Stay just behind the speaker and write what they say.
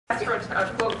asked for a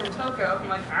quote from Toko. I'm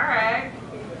like, all right,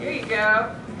 here you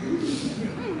go.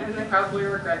 And they probably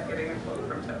regret getting a quote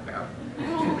from Toko.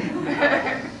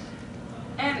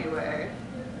 Anyway,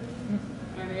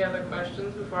 any other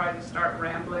questions before I just start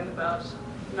rambling about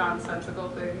nonsensical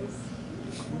things?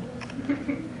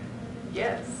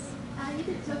 Yes. You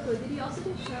did Toko. Did you also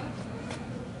do show?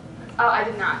 Oh, I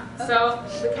did not. Okay. So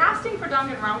the casting for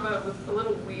Danganronpa was a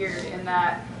little weird in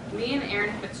that me and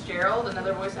Aaron Fitzgerald,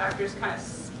 another voice actors, kind of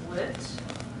split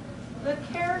the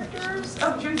characters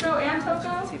of Junko and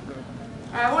Toko.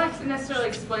 And I won't necessarily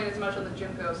explain as much on the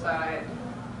Junko side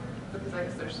because I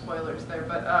guess there's spoilers there.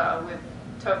 But with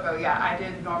Toko, yeah, I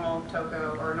did normal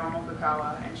Toko or normal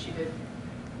Fukawa, and she did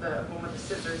the one with the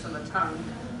scissors and the tongue.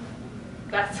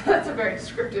 That's a very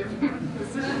descriptive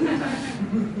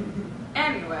decision.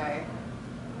 Anyway,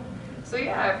 so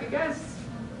yeah, if you guys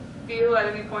feel at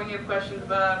any point you have questions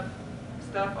about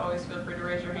stuff, always feel free to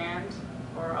raise your hand,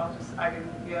 or I can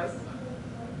guess.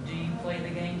 Do you play the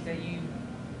games that you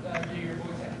do your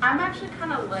voice acting? I'm actually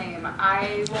kind of lame.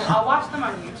 I'll watch them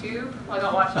on YouTube, like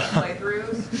I'll watch the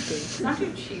playthroughs. It's not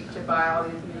too cheap to buy all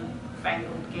these new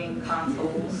fangled game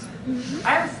consoles.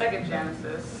 I have a Sega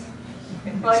Genesis.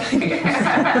 Like,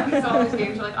 so all these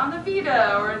games are like on the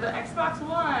Vita or the Xbox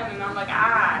One, and I'm like,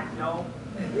 no.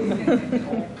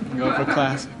 Go for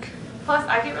classic. Plus,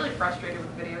 I get really frustrated with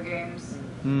video games.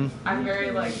 I'm very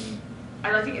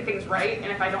I like to get things right,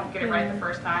 and if I don't get it right the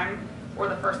first time, or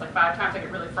the first 5 times, I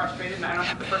get really frustrated and I don't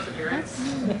have the perseverance.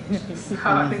 So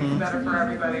I think it's better for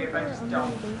everybody if I just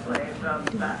don't play them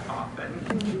that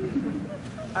often.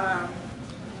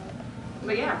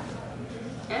 But yeah.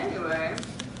 Anyway.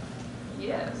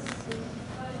 Yes. Do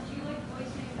you like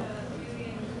voicing video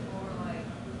games or like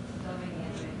dubbing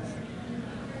anime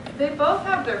better? They both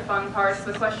have their fun parts.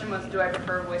 The question was, do I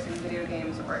prefer voicing video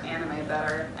games or anime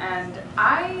better? And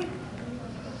I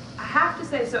have to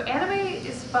say, so anime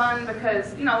is fun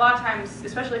because, a lot of times,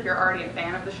 especially if you're already a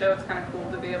fan of the show, it's kind of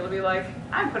cool to be able to be like,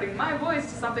 I'm putting my voice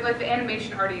to something. Like the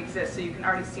animation already exists, so you can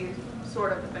already see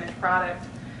sort of the finished product.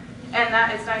 And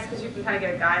that is nice because you can kind of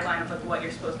get a guideline of what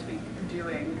you're supposed to be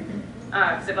doing.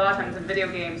 Because a lot of times in video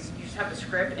games, you just have the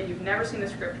script, and you've never seen the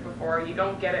script before. You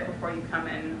don't get it before you come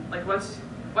in. Like once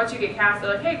you get cast,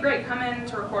 they're like, hey, great, come in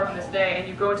to record on this day. And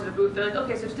you go into the booth, they're like,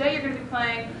 okay, so today you're going to be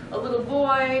playing a little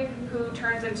boy who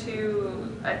turns into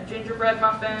a gingerbread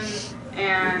muffin,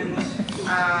 and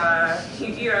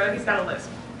he's got a lisp.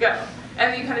 Go.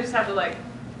 And then you kind of just have to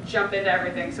jump into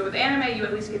everything. So with anime, you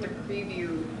at least get to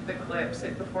preview the clips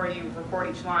before you record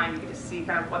each line. You get to see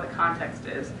kind of what the context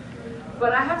is.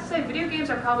 But I have to say, video games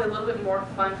are probably a little bit more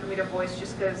fun for me to voice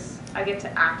just because I get to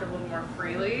act a little more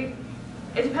freely.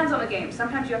 It depends on the game.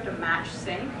 Sometimes you have to match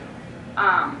sync.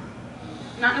 Not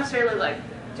necessarily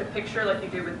to picture like you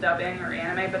do with dubbing or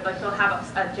anime, but they'll have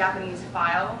a Japanese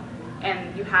file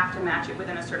and you have to match it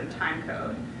within a certain time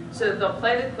code. So they'll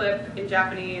play the clip in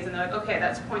Japanese and they're like, okay,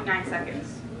 that's 0.9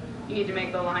 seconds. You need to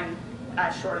make the line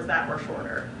as short as that or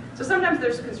shorter. So sometimes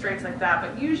there's constraints like that,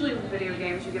 but usually with video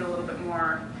games you get a little bit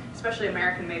more, especially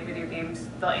American-made video games,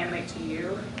 they'll animate to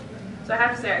you. So I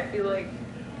have to say, I feel like,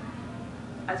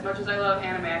 as much as I love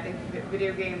anime, I think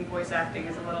video game voice acting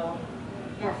is a little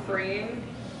more freeing.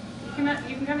 You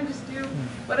can kind of just do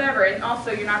whatever, and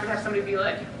also you're not going to have somebody be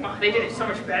like, well, they did it so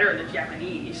much better in the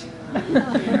Japanese.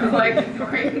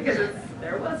 Because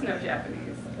there was no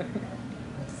Japanese.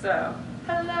 So,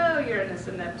 hello, Uranus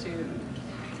and Neptune.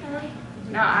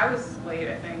 No, I was late,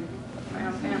 I think, my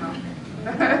own panel.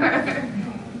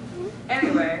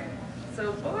 Anyway,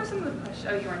 so what were some of the questions?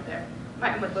 Oh, you weren't there.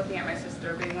 I'm looking at my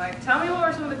sister being like, tell me what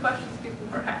were some of the questions people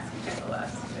were asking at the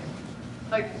last thing.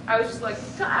 I was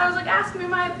asking me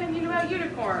my opinion about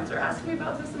unicorns, or asking me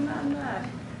about this and that and that.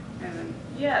 And then,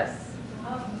 yes.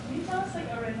 Can you tell us a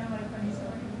random funny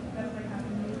story that's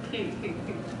happened to you?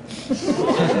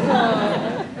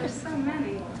 There's so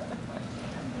many.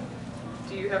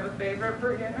 Do you have a favorite,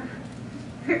 Brianna?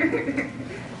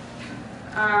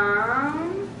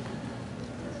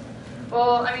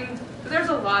 Well, I mean, there's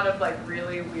a lot of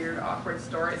really weird, awkward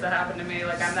stories that happen to me.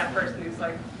 I'm that person who's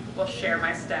will share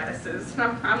my statuses.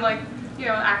 I'm I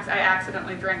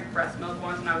accidentally drank breast milk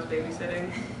once when I was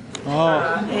babysitting.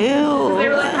 Oh. Ew. They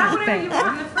were like, have whatever you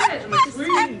want in the fridge. I'm like,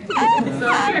 sweet. So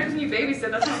when you babysit,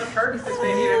 that's one of the perks of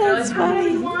babysitting. They're like, have whatever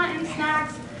you want in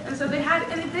snacks. And so they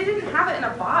didn't have it in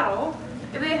a bottle.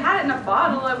 If they had it in a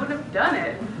bottle, I wouldn't have done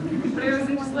it. But it was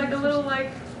in just a little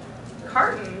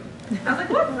carton. I was like,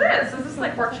 what's this? Is this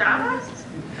horchata?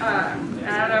 I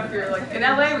don't know if you're in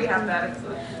LA we have that.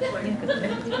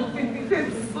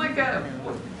 It's like a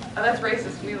Oh, that's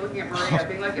racist. Me looking at Maria,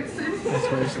 being like, it's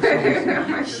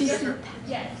racist.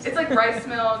 it's like rice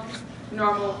milk,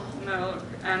 normal milk,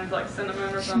 and like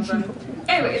cinnamon or something.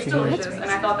 Anyway, it's delicious, and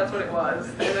I thought that's what it was.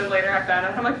 And then later I found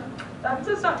out, I'm like, that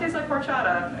does not taste like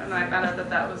horchata. And then I found out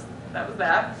that was that.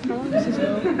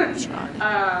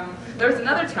 There was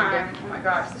another time, oh my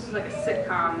gosh, this was like a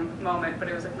sitcom moment, but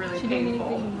it was like really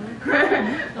painful.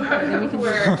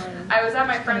 Where I was at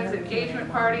my friend's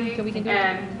engagement party,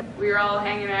 and we were all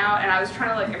hanging out, and I was trying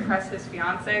to like impress his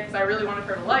fiance because I really wanted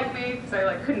her to like me because I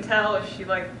like couldn't tell if she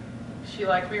liked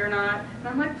me or not. And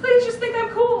I'm like, please just think I'm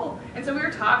cool. And so we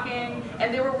were talking,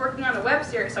 and they were working on a web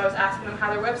series, so I was asking them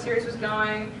how their web series was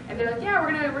going, and they're like, yeah,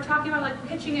 we're talking about like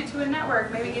pitching it to a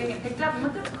network, maybe getting it picked up. I'm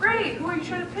like, that's great. Who are you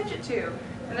trying to pitch it to?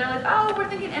 And they're like, oh, we're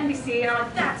thinking NBC. And I'm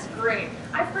like, that's great.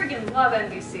 I freaking love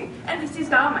NBC. NBC's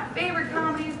got all my favorite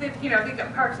comedies. They've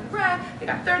got Parks and Rec, they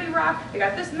got 30 Rock, they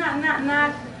got this and that and that and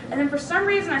that. And then for some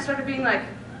reason I started being like,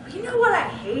 you know what I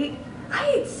hate? I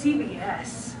hate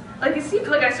CBS. Like I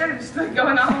started just like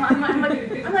going on. I'm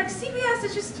like CBS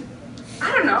is just,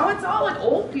 I don't know. It's all like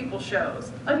old people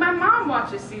shows. Like my mom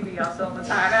watches CBS all the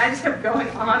time, and I just kept going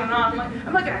on and on.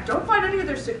 I'm like, I don't find any of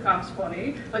their sitcoms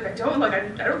funny. Like I don't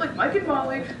like Mike and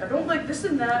Molly. I don't like this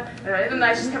and that. And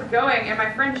I just kept going. And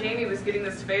my friend Jamie was getting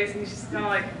this face, and he's just kind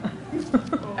of like,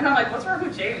 and I'm like, what's wrong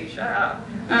with Jamie? Shut up.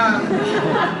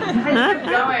 I just kept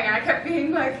going, and I kept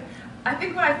being like, I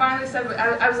think what I finally said,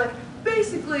 I was like,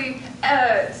 basically,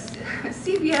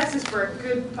 CBS is where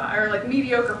good or like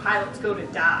mediocre pilots go to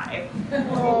die.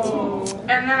 Oh.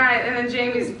 And then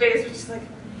Jamie's face was just like,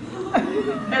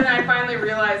 and then I finally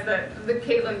realized that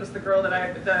Caitlin was the girl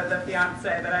that the fiance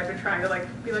that I've been trying to like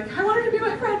be like, I want her to be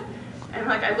my friend. And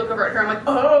like I look over at her, I'm like,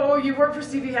 oh, you work for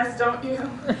CBS, don't you?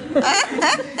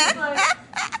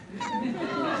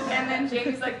 And then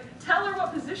Jamie's like, tell her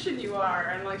what position you are.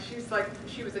 And like she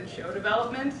was in show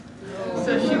development.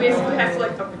 So she basically has to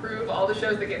like approve all the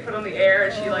shows that get put on the air,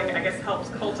 and she like, I guess, helps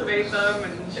cultivate them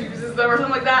and chooses them or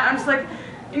something like that. And I'm just like,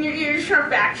 and you're just trying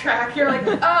to backtrack. You're like,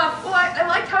 well, I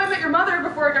liked How I Met Your Mother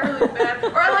before it got really bad.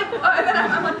 Or I like, and then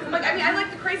I'm like, I mean, I like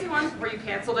the crazy ones where you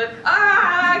canceled it.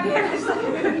 I can't. I just like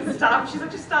couldn't stop. She's like,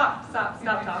 just stop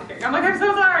talking. I'm like, I'm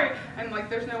so sorry. And like,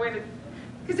 there's no way to,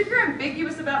 because if you're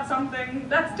ambiguous about something,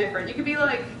 that's different. You could be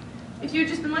like, if you had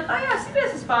just been like, oh yeah,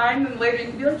 CBS is fine, then later you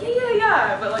can be like,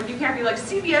 yeah, but like you can't be like,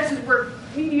 CBS is where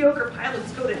mediocre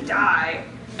pilots go to die,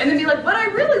 and then be like, but I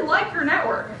really like your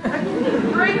network.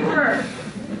 Great work.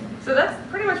 So that's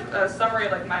pretty much a summary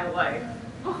of like my life.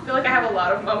 I feel like I have a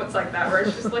lot of moments like that where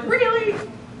it's just like, really?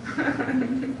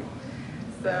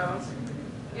 So,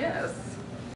 yes.